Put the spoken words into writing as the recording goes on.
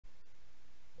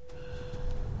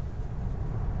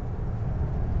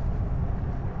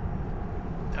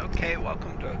Okay,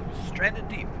 welcome to Stranded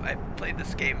Deep. I've played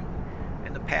this game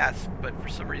in the past, but for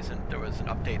some reason there was an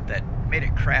update that made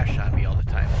it crash on me all the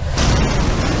time.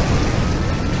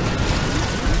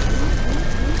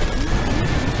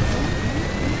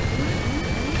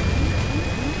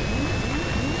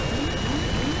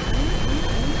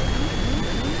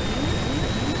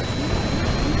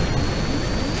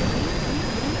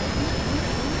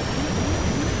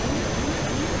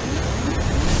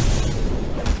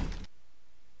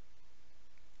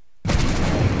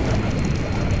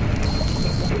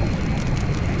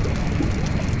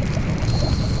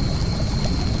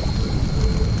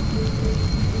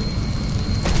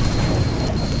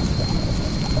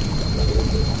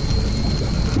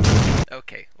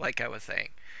 Okay, like I was saying,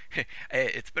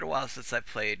 it's been a while since I've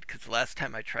played, because the last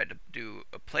time I tried to do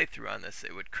a playthrough on this,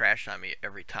 it would crash on me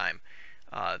every time.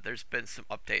 There's been some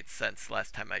updates since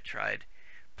last time I tried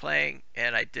playing,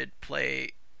 and I did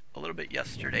play a little bit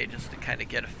yesterday just to kind of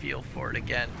get a feel for it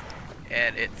again,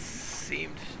 and it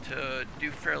seemed to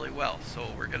do fairly well, so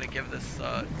we're going to give this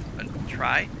a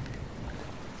try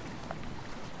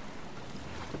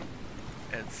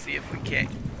and see if we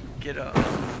can't get a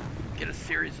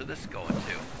series of this going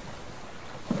too.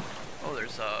 Oh,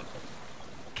 there's a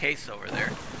case over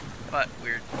there, but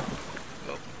we're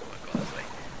oh, I'm going this way.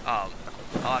 I'll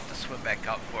have to swim back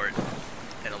out for it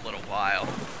in a little while.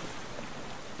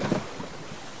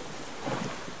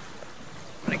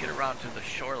 I'm gonna get around to the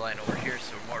shoreline over here,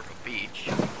 so we're more of a beach.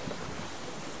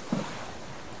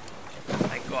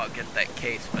 I can go out and get that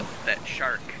case, but that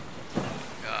shark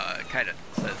kind of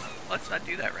says, let's not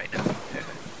do that right now.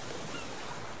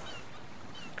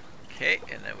 Okay,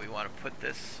 and then we want to put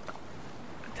this,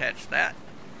 attach that,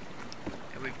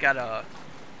 and we've got to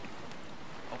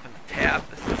open the tab.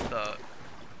 This is the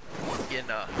get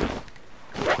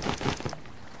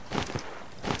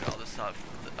all this out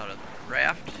of the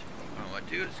raft. What I want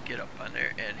to do is get up on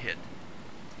there and hit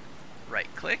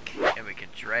right click, and we can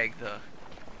drag the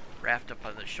raft up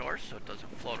on the shore so it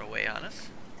doesn't float away on us.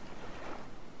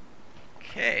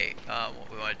 Okay,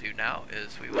 what we want to do now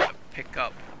is we want to pick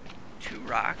up 2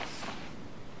 rocks,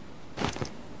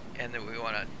 and then we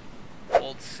want to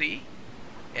hold C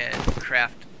and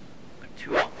craft a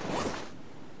tool.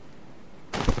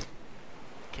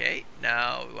 Okay,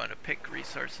 now we want to pick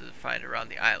resources and find around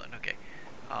the island. Okay,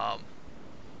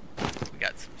 we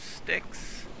got some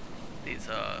sticks, these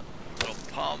little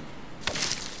palm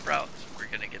sprouts. We're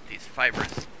gonna get these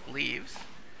fibrous leaves.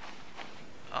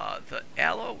 The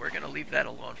aloe, we're going to leave that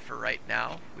alone for right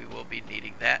now. We will be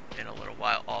needing that in a little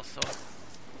while also.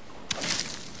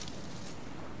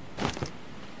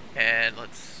 And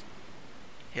let's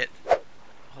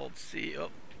hold C,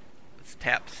 let's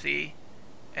tap C,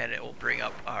 and it will bring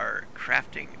up our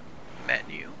crafting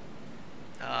menu.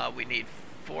 We need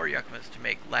 4 yuccas to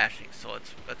make lashings, so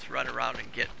let's run around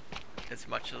and get as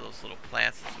much of those little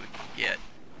plants as we can get.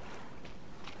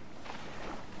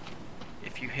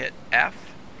 If you hit F,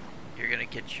 you're gonna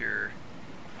get your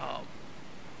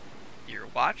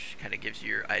watch. Kind of gives you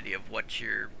your idea of what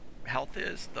your health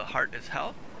is. The heart is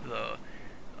health. The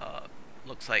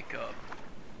looks like a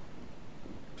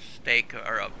steak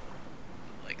or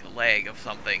like a leg of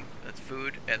something, that's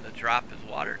food, and the drop is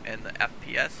water, and the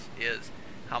FPS is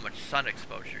how much sun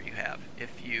exposure you have.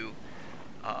 If you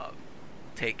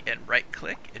take and right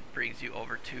click, it brings you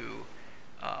over to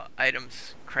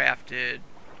items crafted,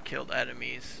 killed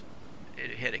enemies.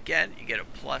 Hit again, you get a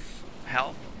plus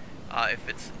health. If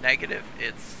it's negative,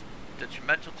 it's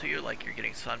detrimental to you, like you're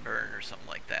getting sunburn or something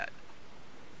like that.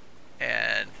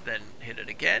 And then hit it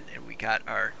again, and we got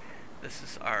our, this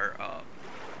is our,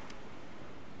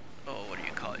 oh, what do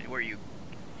you call it? Where you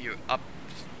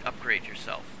upgrade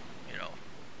yourself, you know,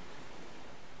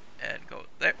 and go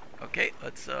there. Okay,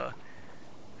 let's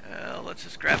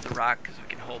just grab the rock because we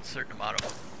can hold a certain amount of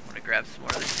them. I'm gonna grab some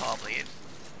more of these palm leaves.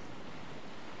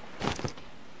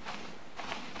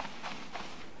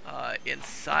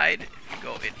 Inside, if you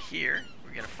go in here,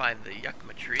 we're going to find the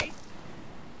yucca tree.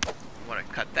 We want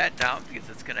to cut that down because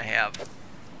it's going to have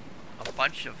a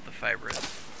bunch of the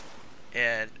fibrous.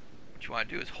 And what you want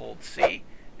to do is hold C,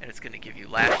 and it's going to give you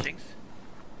lashings.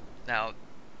 Now,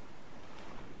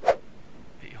 if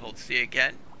you hold C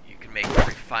again, you can make a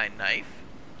refined knife.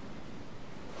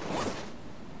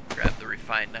 Grab the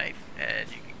refined knife, and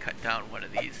you can cut down one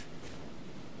of these.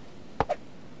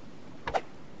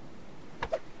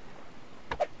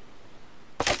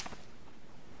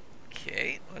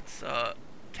 Okay, let's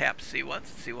tap C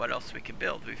once and see what else we can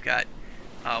build. We've got,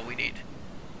 we need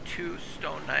 2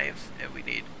 stone knives, and we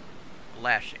need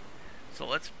lashing. So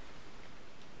let's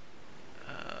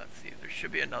see, there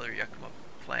should be another yucca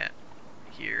plant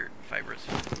here, fibrous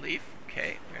leaf.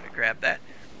 Okay, we're going to grab that.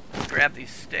 Let's grab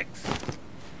these sticks.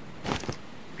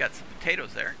 We've got some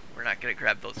potatoes there. We're not going to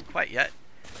grab those quite yet.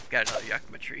 We've got another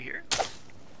yucca tree here.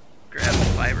 Grab the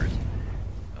fibers.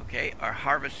 Okay, our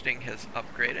harvesting has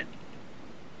upgraded.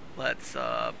 Let's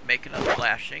make another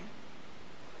lashing.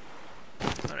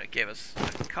 It gave us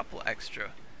a couple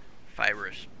extra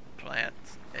fibrous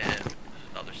plants and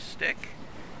another stick.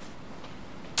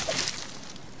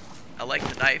 I like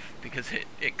the knife because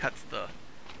it cuts the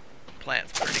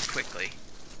plants pretty quickly.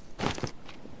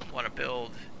 Want to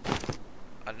build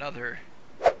another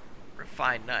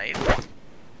refined knife,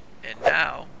 and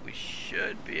now we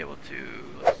should be able to,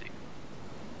 let's see,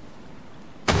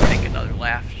 make another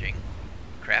lashing.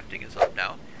 Crafting is up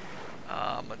now.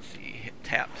 Let's see, hit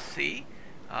tap C.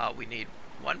 We need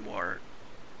one more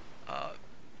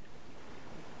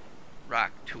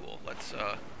rock tool. Let's do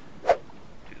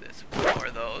this. One more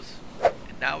of those.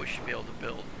 And now we should be able to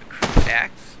build a crude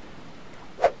axe.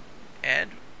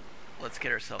 And let's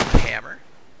get ourselves a hammer.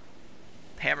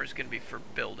 The hammer's going to be for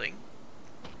building.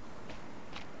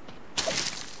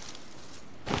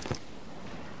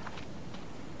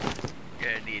 We're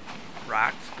going to need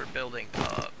rocks for building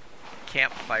a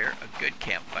campfire, a good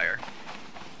campfire.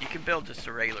 You can build just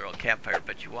a regular old campfire,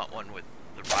 but you want one with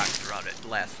the rocks around it to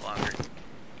last longer.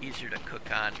 Easier to cook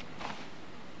on.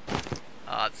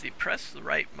 Let's see, press the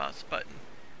right mouse button.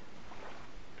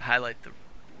 Highlight the...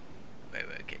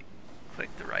 okay.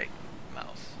 Click the right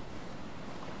mouse.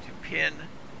 To pin.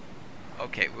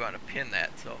 Okay, we want to pin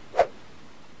that, so...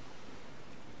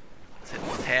 let's hit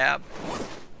the tab.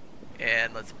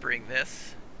 And let's bring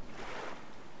this...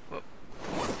 whoop.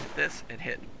 Hit this and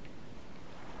hit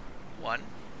 1.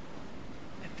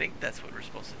 I think that's what we're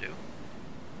supposed to do.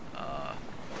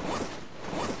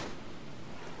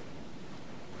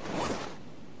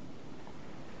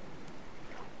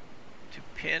 To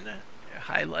pin,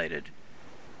 highlighted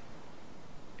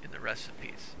in the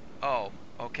recipes. Oh,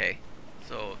 okay.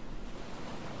 So,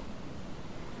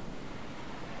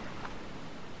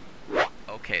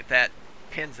 okay, that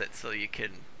pins it so you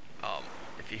can,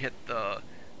 if you hit the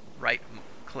right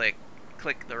click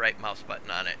the right mouse button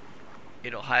on it,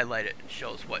 it'll highlight it and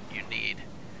shows what you need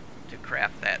to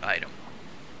craft that item.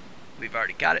 We've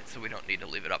already got it, so we don't need to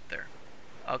leave it up there.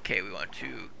 Okay, we want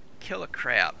to kill a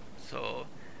crab. So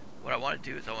what I want to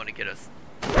do is I want to get a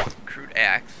crude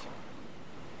axe,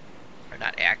 or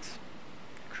not axe,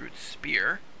 crude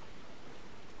spear,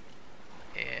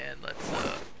 and let's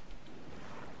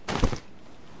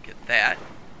get that.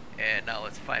 And now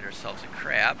let's find ourselves a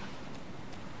crab.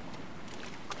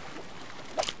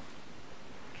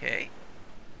 Okay.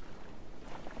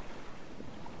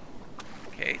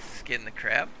 Okay, skin the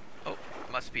crab. Oh,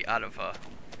 must be out of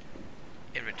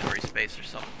inventory space or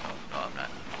something. Oh, no, I'm not.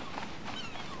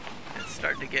 It's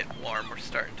starting to get warm. We're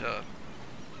starting to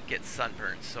get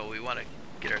sunburned, so we want to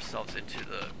get ourselves into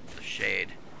the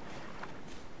shade.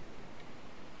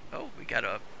 Oh, we got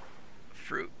a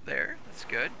fruit there. That's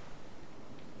good.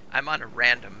 I'm on a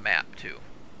random map, too.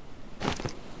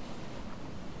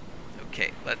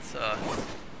 Okay, let's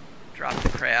drop the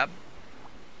crab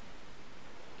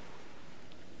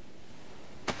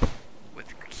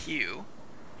with Q,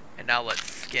 and now let's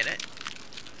skin it.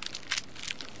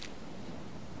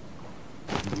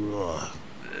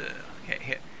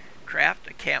 Okay, craft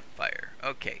a campfire.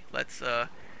 Okay, let's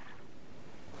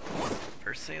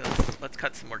first thing, let's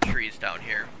cut some more trees down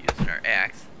here using our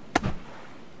axe.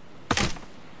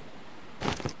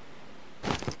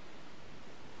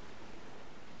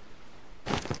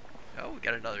 Oh, we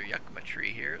got another yucca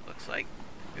tree here, it looks like.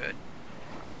 Good.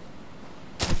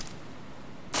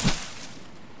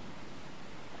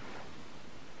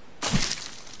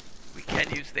 We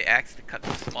can use the axe to cut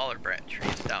the smaller branch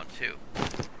trees down too.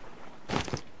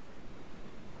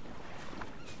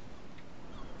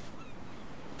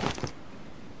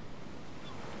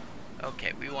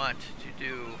 Okay, we want to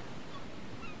do...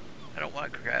 I don't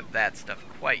want to grab that stuff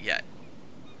quite yet.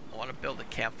 I want to build a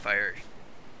campfire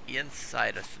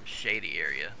inside of some shady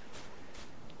area.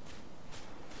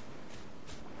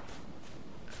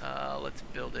 Let's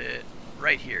build it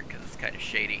right here because it's kind of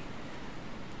shady.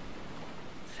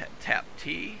 Tap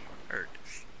T or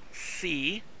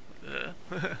C.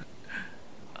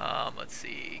 Let's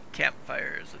see,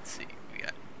 campfires. Let's see, we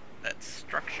got that's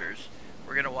structures.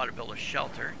 We're gonna want to build a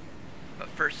shelter, but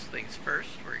first things first,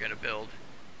 we're gonna build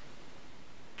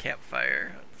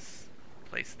campfire. Let's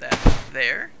place that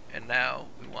there, and now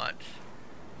we want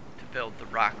to build the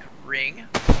rock ring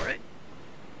for it,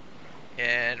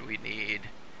 and we need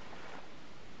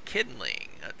kindling.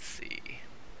 Let's see.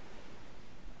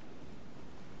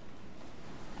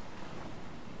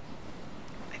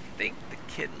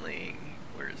 kindling.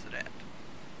 Where is it at?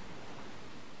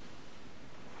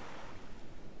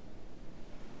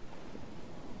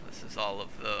 This is all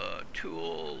of the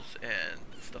tools and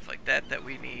stuff like that that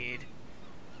we need.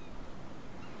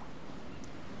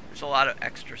 There's a lot of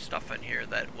extra stuff in here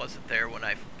that wasn't there when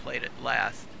I played it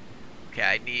last. Okay,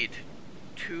 I need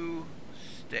 2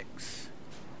 sticks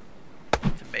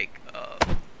to make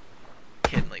a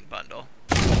kindling bundle.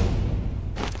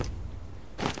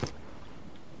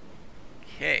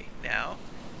 Okay, now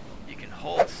you can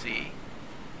hold C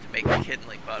to make a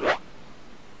kindling bundle.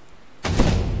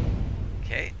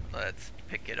 Okay, let's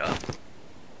pick it up.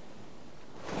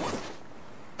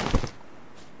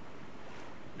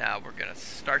 Now we're going to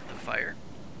start the fire.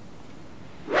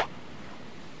 What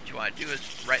you want to do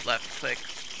is right left click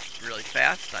really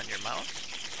fast on your mouse.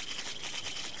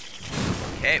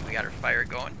 Okay, we got our fire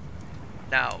going.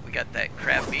 Now we got that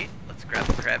crab meat. Let's grab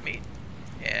the crab meat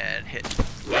and hit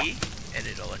E and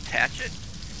it'll attach it.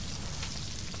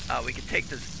 We can take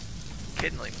this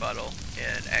kindling bundle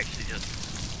and actually just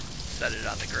set it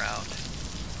on the ground.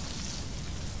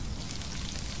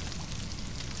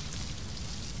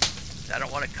 I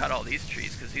don't want to cut all these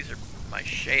trees because these are my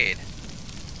shade.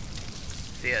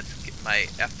 See, it's, my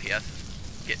FPS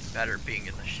is getting better being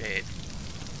in the shade.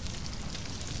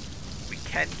 We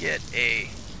can get a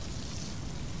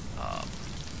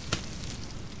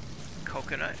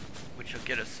coconut, which will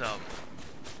get us some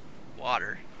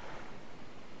water.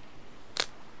 Let's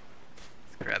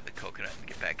grab the coconut and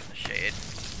get back in the shade.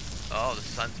 Oh, the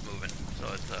sun's moving,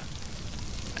 so it's a...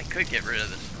 I could get rid of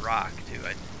this rock too.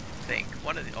 I think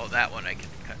one of the... Oh, that one I can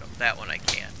cut up. That one I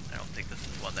can't. I don't think this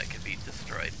is one that can be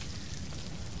destroyed.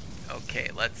 Okay,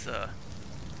 let's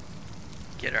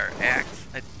get our axe.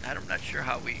 I'm not sure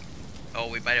how we... Oh,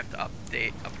 we might have to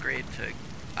upgrade to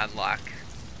unlock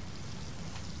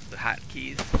the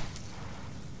hotkeys.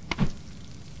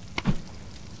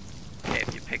 Okay,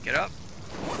 if you pick it up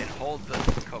and hold the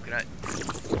coconut,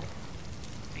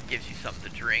 it gives you something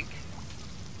to drink.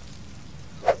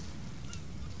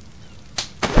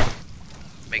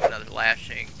 Make another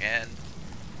lashing, and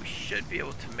we should be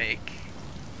able to make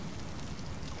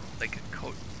like a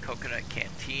coconut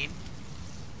canteen.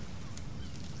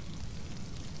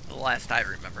 The last I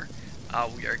remember.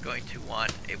 We are going to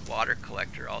want a water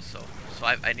collector also. So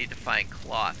I need to find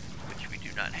cloth, which we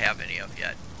do not have any of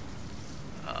yet.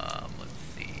 Let's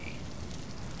see.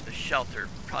 The shelter,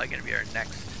 probably going to be our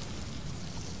next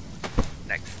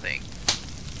thing.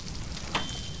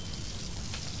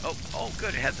 Oh,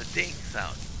 good. It has a ding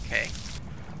sound. Okay.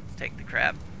 Let's take the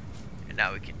crab, and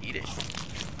now we can eat it.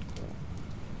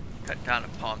 Cut down a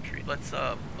palm tree. Let's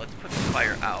put the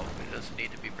fire out. It doesn't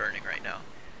need to be burning right now.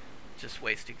 Just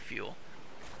wasting fuel.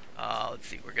 Let's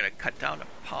see, we're gonna cut down a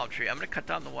palm tree. I'm gonna cut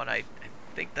down the one I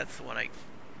think that's the one I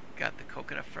got the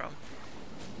coconut from.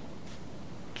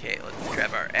 Okay, let's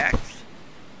grab our axe.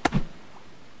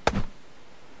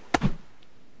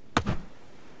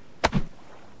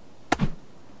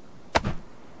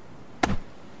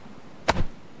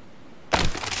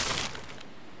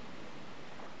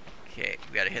 Okay,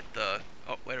 we gotta hit the...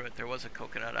 Oh, wait a minute, there was a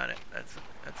coconut on it. That's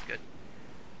good.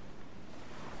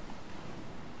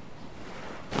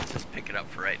 Just pick it up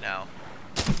for right now.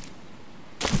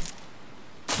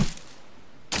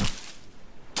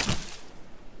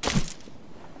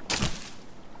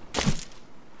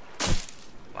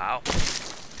 Wow.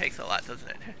 Takes a lot, doesn't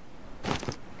it?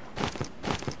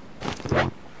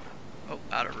 Oh,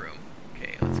 out of room.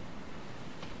 Okay, let's...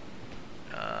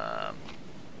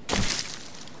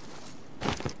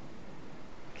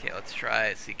 Okay, let's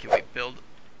try, see, can we build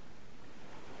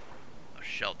a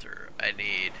shelter? I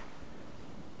need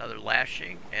another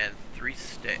lashing and 3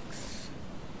 sticks.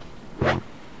 Let's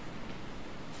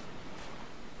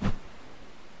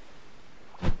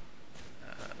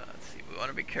see, we want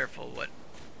to be careful what...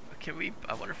 Can we...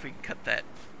 I wonder if we can cut that...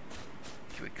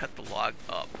 Can we cut the log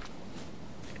up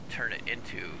and turn it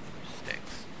into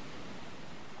sticks?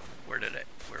 Where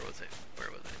was it?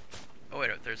 Oh wait,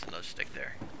 there's another stick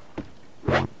there.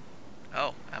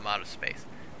 Oh, I'm out of space.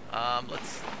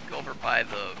 Let's go over by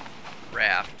the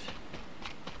raft.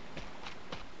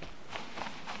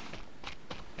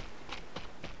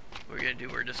 What we're gonna do,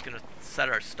 we're just gonna set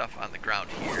our stuff on the ground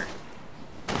here.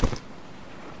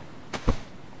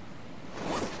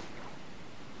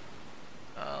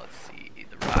 Let's see,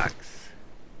 the rocks.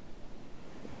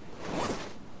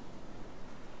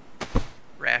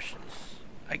 Rations.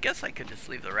 I guess I could just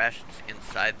leave the rations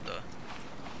inside the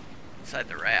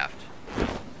raft.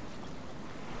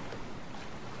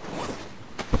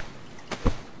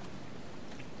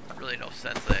 Really no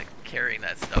sense of carrying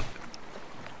that stuff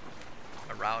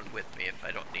around with me if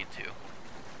I don't need to.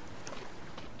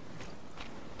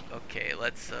 Okay,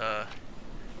 let's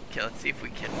see if we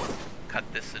can cut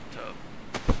this into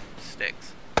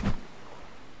sticks.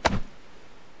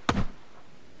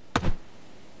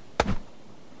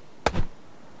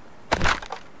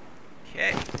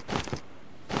 Okay.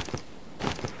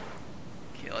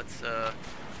 Okay, let's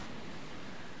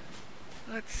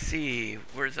see.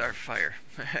 Where's our fire?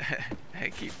 I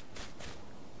keep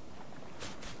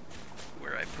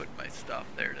where I put my stuff.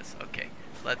 There it is. Okay.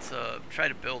 Let's try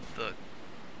to build the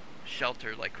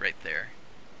shelter like right there.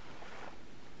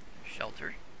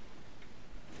 Shelter.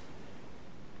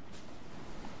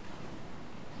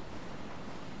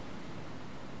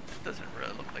 It doesn't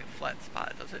really look like a flat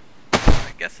spot, does it?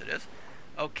 I guess it is.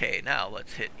 Okay, now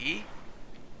let's hit E.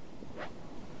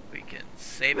 We can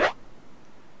save it.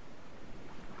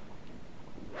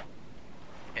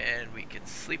 And we can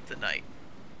sleep the night.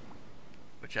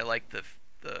 Which I like the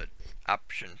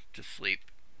option to sleep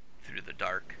through the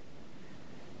dark.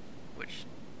 Which,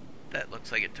 that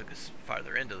looks like it took us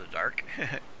farther into the dark.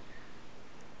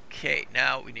 Okay,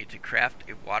 now we need to craft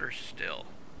a water still.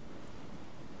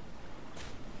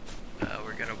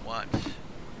 We're going to want to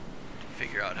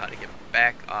figure out how to get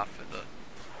back off of the,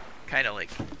 kind of like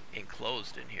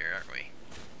enclosed in here, aren't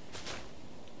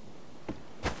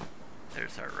we?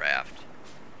 There's our raft.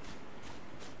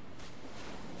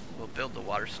 We'll build the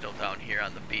water still down here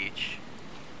on the beach.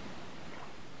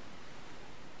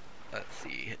 Let's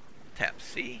see, tap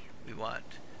C. We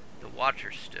want the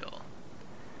water still.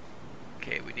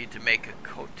 Okay, we need to make a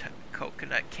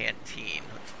coconut canteen.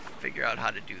 Let's figure out how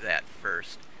to do that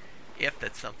first. If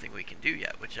that's something we can do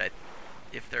yet, which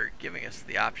if they're giving us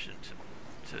the option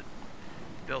to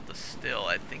build the still,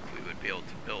 I think we would be able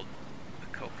to build the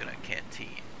coconut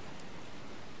canteen.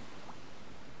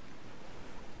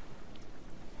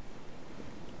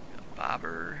 A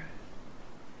bobber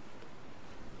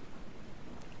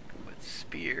with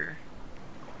spear.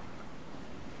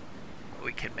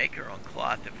 We can make our own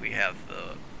cloth if we have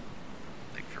the,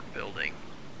 like, for building.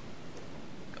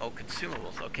 Oh,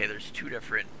 consumables. Okay, there's two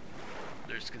different.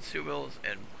 There's consumables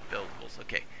and buildables.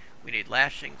 Okay, we need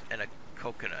lashings and a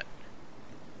coconut.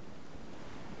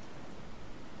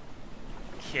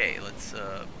 Okay, let's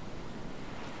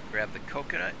grab the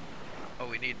coconut. Oh,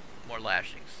 we need more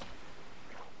lashings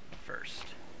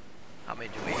first. How many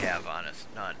do we have on us?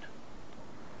 None.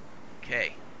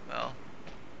 Okay, well,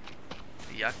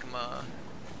 the Yakima.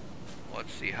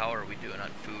 Let's see, how are we doing on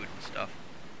food and stuff?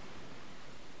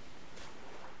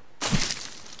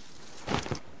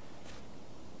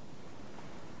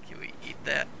 Can we eat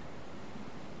that?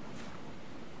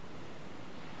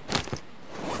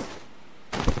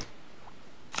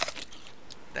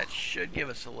 That should give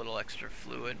us a little extra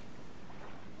fluid.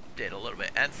 Did a little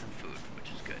bit, and some food, which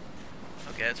is good.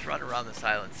 Okay, let's run around this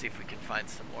island, see if we can find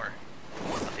some more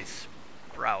of these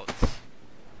sprouts.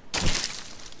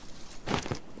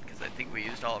 Because I think we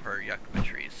used all of our Yakima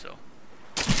trees, so.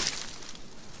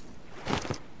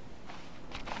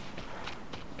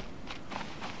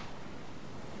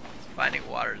 Finding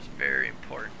water is very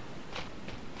important.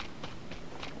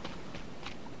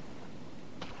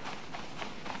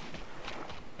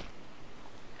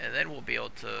 And then we'll be able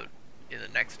to, in the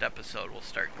next episode, we'll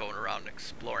start going around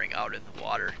exploring out in the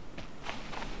water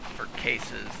for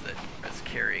cases that's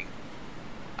carrying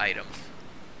items.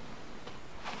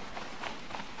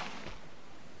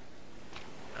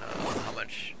 How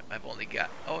much? I've only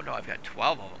got, oh no, I've got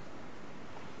 12 of them.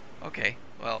 Okay,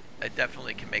 well, I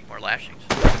definitely can make more lashings.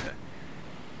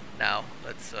 Now,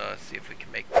 let's see if we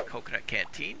can make the coconut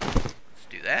canteen. Let's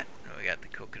do that. Now we got the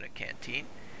coconut canteen.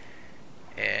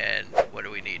 And what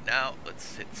do we need now?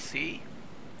 Let's hit C.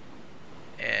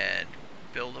 And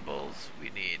buildables, we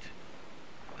need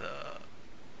the...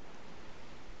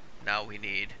 Now we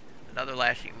need another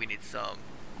lashing. We need some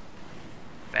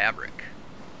fabric.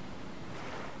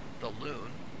 The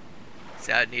loon.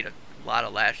 See, I need a lot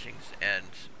of lashings and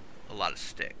a lot of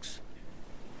sticks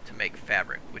to make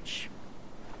fabric, which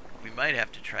we might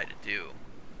have to try to do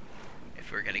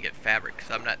if we're going to get fabric,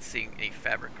 because I'm not seeing any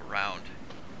fabric around.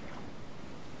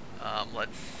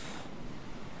 Let's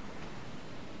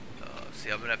see,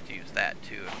 I'm going to have to use that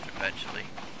too eventually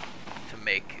to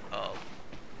make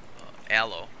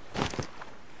aloe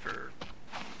for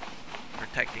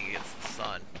protecting against the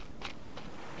sun.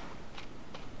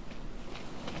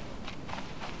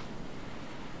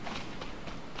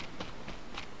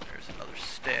 There's another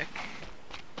stick.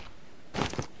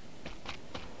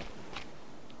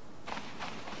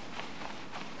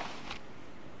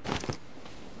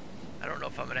 I don't know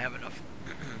if I'm going to have enough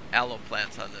aloe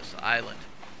plants on this island.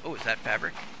 Oh, is that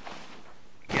fabric?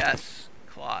 Yes,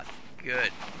 cloth. Good.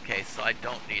 Okay, so I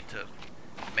don't need to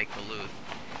make the loot.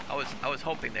 I was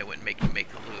hoping they wouldn't make you make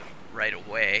the loop right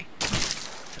away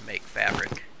to make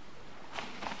fabric.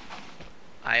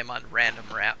 I am on random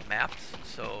maps,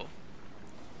 so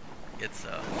it's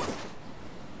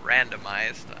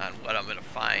randomized on what I'm going to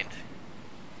find.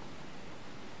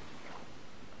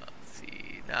 Let's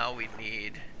see, now we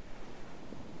need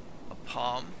a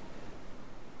palm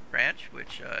branch,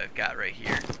 which I've got right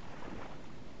here,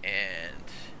 and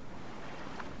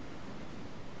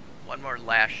one more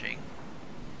lashing,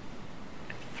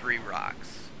 and 3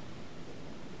 rocks.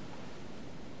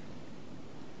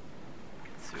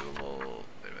 Consumable,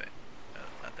 wait a minute, no,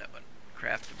 not that one,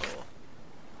 craftable.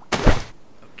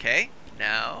 Okay,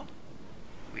 now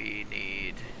we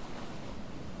need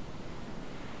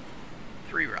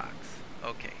 3 rocks.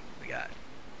 Okay, we got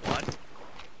 1,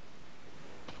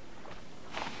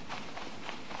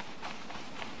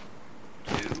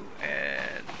 2,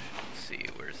 and let's see,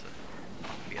 where's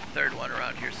be a 3rd one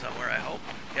around here somewhere, I hope.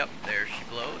 Yep, there she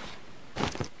glows.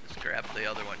 Just grab the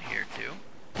other one here too.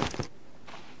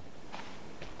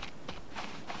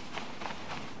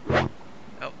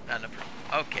 Oh, not enough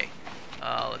room. Okay,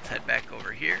 let's head back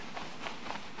over here.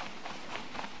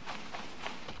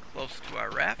 Close to our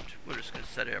raft. We're just going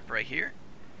to set it up right here.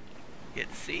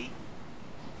 Hit C.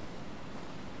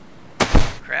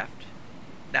 Craft.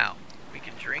 Now, we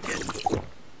can drink it.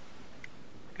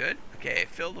 Good. Okay,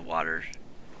 fill the water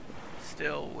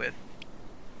still with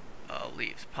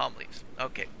leaves, palm leaves.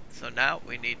 Okay, so now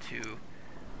we need to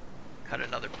cut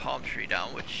another palm tree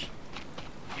down, which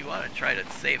you want to try to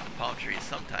save the palm trees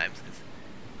sometimes,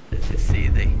 because as you see,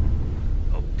 they...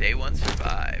 Oh, day 1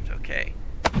 survived. Okay.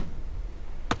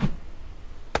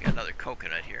 We got another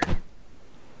coconut here.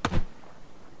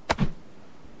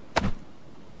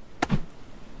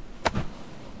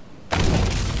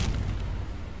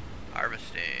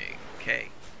 Harvesting. Okay.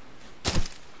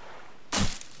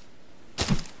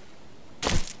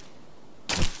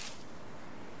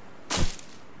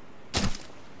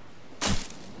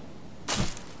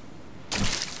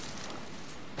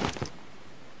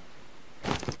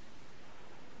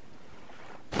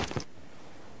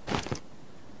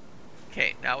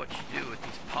 Okay, now what you do with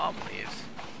these palm leaves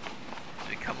is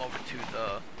we come over to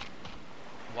the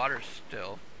water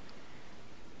still,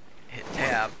 hit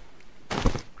tab,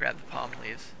 grab the palm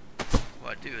leaves.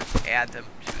 What I do is add them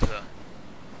to the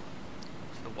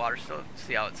water still.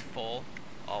 See how it's full,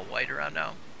 all white around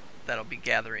now? That'll be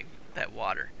gathering that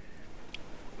water.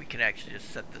 We can actually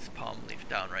just set this palm leaf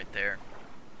down right there.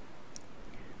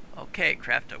 Okay,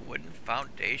 craft a wooden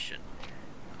foundation.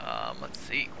 Let's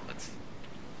see.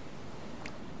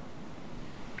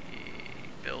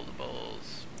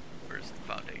 Buildables. Where's the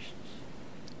foundations?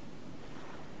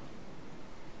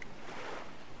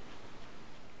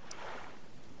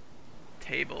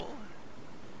 Table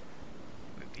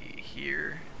would be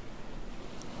here.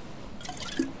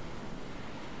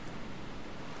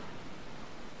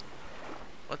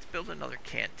 Let's build another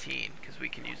canteen, because we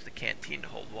can use the canteen to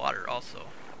hold water also.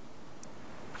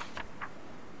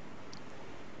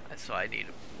 And so I need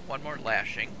 1 more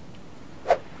lashing.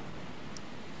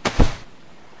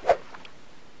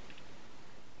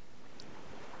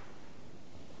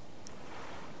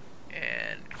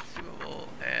 And consumable,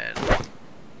 and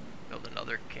build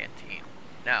another canteen.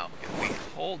 Now, if we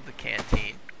hold the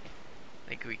canteen, I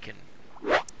think we can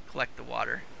collect the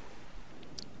water.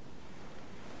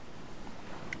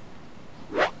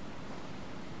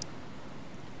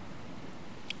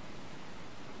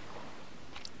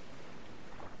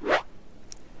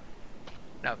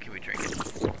 Now can we drink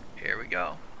it? Here we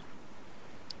go.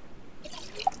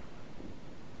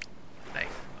 Nice.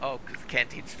 Oh, because the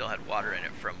canteen still had water in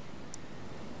it from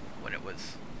when it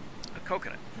was a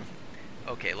coconut.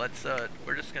 Okay, let's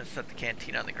we're just gonna set the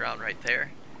canteen on the ground right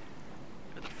there.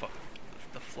 Or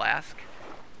the flask.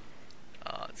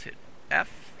 Let's hit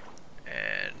F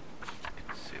and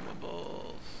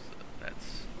consumables.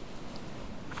 That's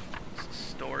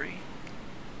story.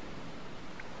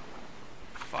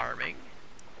 Farming.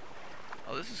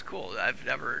 Oh, this is cool. I've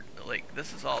never, like,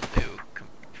 this is all new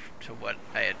to what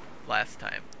I had last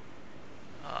time.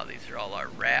 These are all our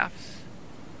rafts.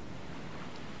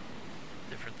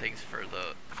 Different things for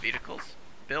the vehicles.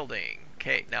 Building.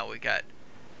 Okay, now we got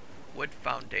wood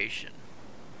foundation.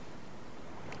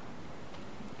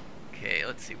 Okay,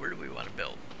 let's see, where do we want to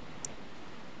build?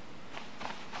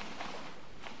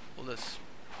 We'll just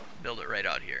build it right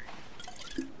out here.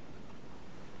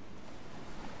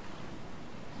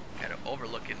 Kind of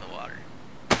overlooking the water.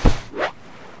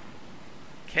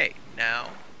 Okay, now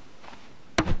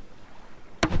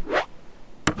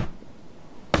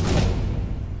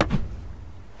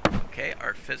okay,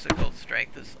 our physical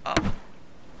strength is up.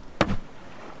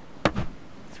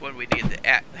 what we need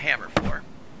the hammer for.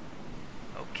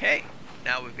 Okay,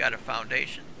 now we've got a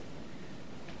foundation.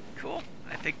 Cool.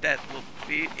 I think that will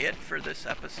be it for this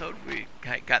episode. We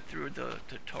got through the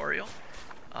tutorial.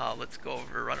 Let's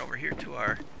run over here to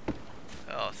our...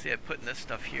 Oh, see, putting this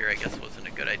stuff here I guess wasn't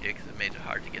a good idea because it made it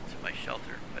hard to get to my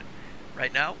shelter. But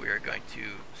right now we are going to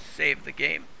save the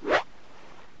game.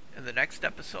 In the next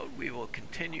episode we will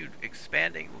continue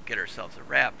expanding. We'll get ourselves a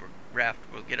raft.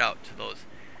 We'll get out to those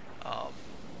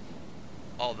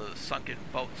all the sunken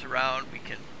boats around. We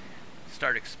can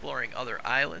start exploring other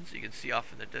islands you can see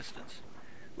off in the distance.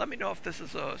 Let me know if this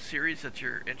is a series that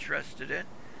you're interested in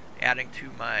adding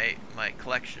to my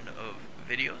collection of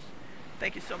videos.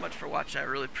 Thank you so much for watching. I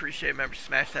really appreciate it. Remember to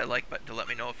smash that like button to let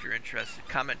me know if you're interested.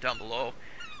 Comment down below.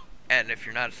 And if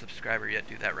you're not a subscriber yet,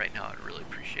 do that right now. I'd really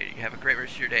appreciate it. You have a great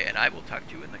rest of your day, and I will talk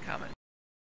to you in the comments.